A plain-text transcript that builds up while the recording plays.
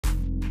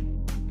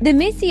The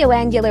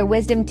mesioangular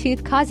wisdom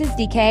tooth causes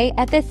decay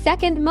at the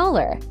second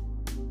molar.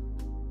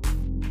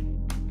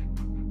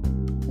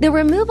 The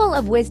removal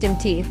of wisdom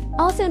teeth,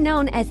 also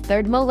known as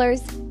third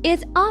molars,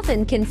 is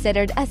often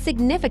considered a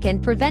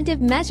significant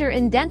preventive measure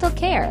in dental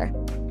care.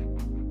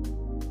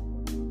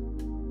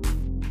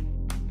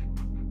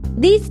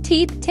 These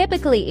teeth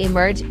typically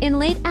emerge in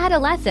late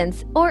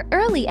adolescence or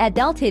early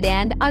adulthood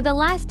and are the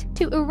last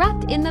to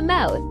erupt in the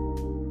mouth.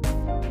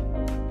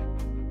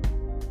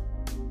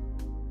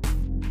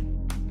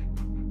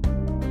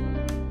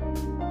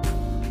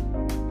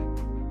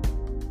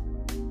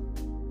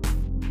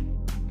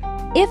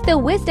 If the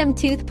wisdom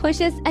tooth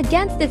pushes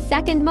against the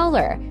second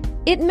molar,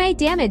 it may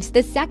damage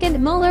the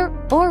second molar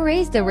or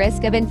raise the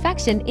risk of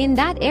infection in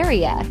that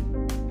area.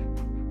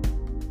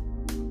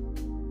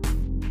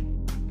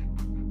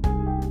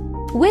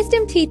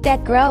 Wisdom teeth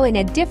that grow in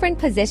a different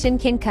position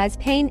can cause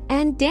pain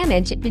and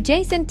damage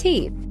adjacent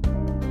teeth.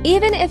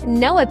 Even if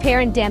no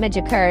apparent damage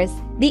occurs,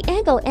 the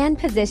angle and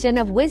position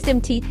of wisdom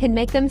teeth can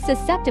make them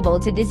susceptible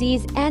to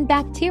disease and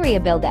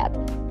bacteria buildup,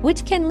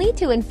 which can lead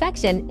to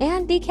infection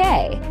and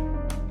decay.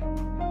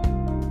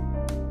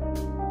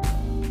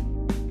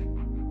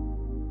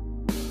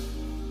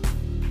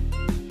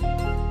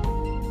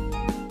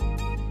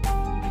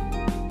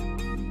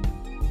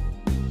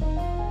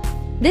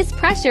 This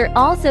pressure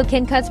also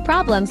can cause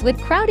problems with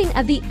crowding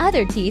of the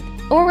other teeth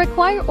or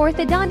require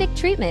orthodontic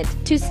treatment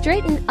to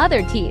straighten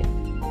other teeth.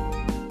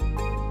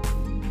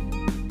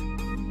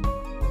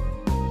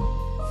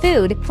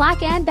 Food,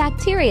 plaque, and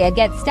bacteria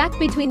get stuck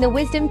between the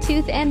wisdom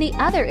tooth and the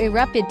other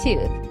erupted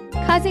tooth,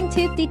 causing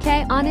tooth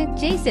decay on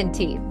adjacent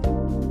teeth.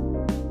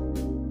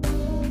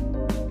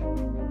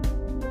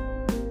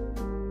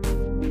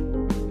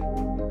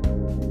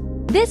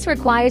 This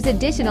requires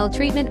additional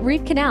treatment,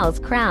 root canals,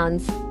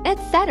 crowns,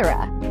 etc.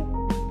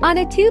 on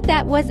a tooth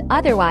that was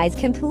otherwise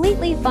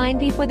completely fine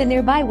before the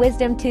nearby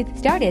wisdom tooth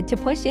started to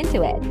push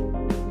into it.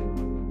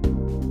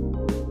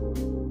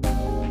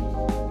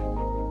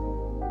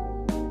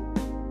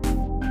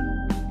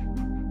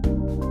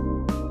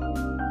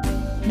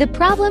 The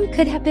problem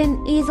could have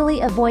been easily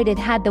avoided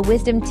had the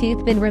wisdom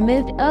tooth been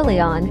removed early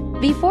on,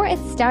 before it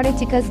started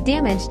to cause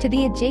damage to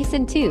the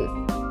adjacent tooth.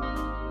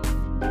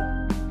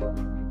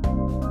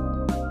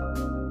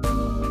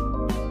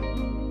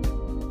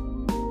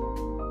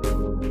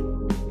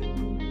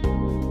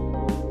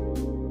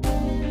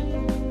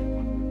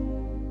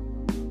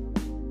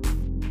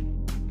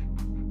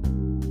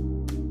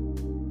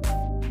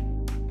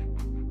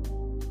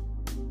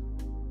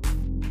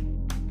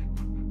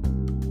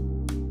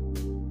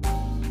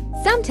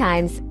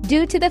 Sometimes,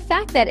 due to the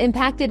fact that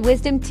impacted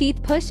wisdom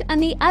teeth push on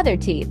the other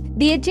teeth,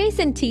 the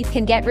adjacent teeth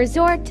can get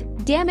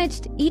resorbed,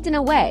 damaged, eaten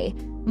away,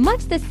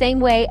 much the same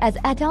way as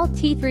adult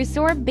teeth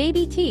resorb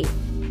baby teeth.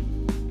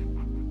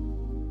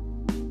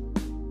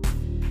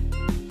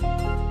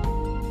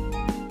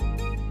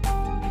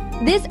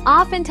 This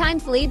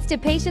oftentimes leads to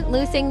patient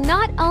losing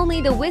not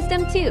only the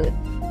wisdom tooth,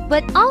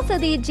 but also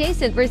the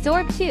adjacent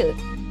resorbed tooth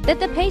that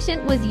the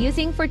patient was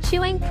using for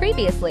chewing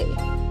previously.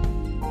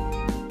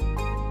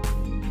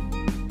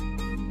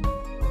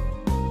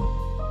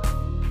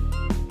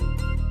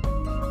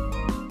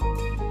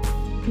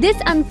 This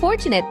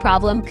unfortunate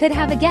problem could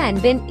have again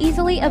been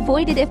easily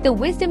avoided if the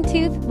wisdom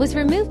tooth was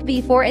removed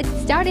before it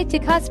started to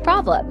cause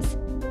problems.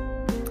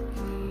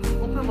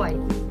 Open wide.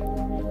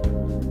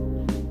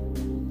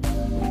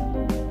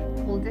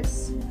 Hold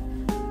this.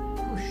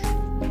 Push.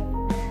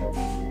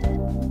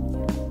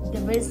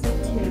 The wisdom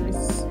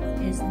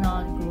tooth is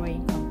not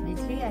growing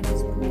completely. I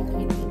just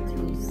poking it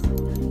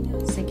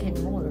through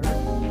second molar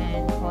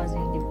and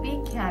causing the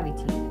big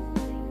cavity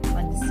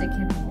on the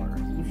second molar.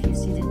 If you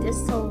see the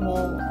distal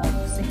wall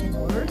of second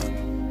molar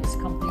is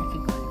completely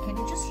gone. Can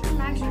you just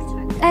relax your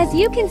tongue? As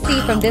you can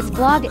see from this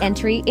blog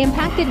entry,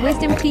 impacted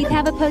wisdom teeth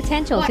have a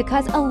potential to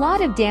cause a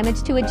lot of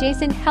damage to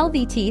adjacent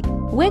healthy teeth,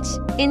 which,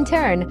 in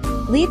turn,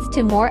 leads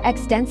to more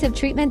extensive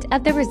treatment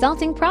of the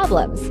resulting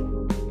problems.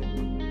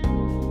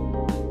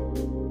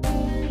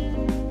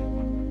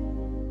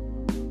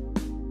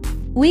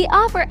 We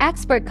offer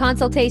expert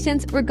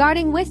consultations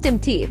regarding wisdom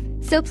teeth,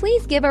 so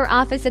please give our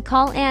office a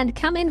call and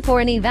come in for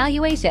an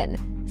evaluation,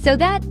 so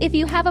that if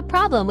you have a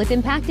problem with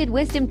impacted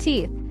wisdom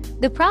teeth,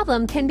 the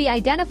problem can be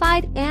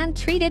identified and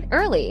treated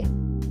early.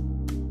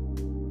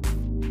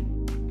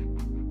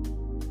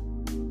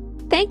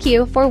 Thank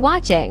you for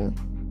watching.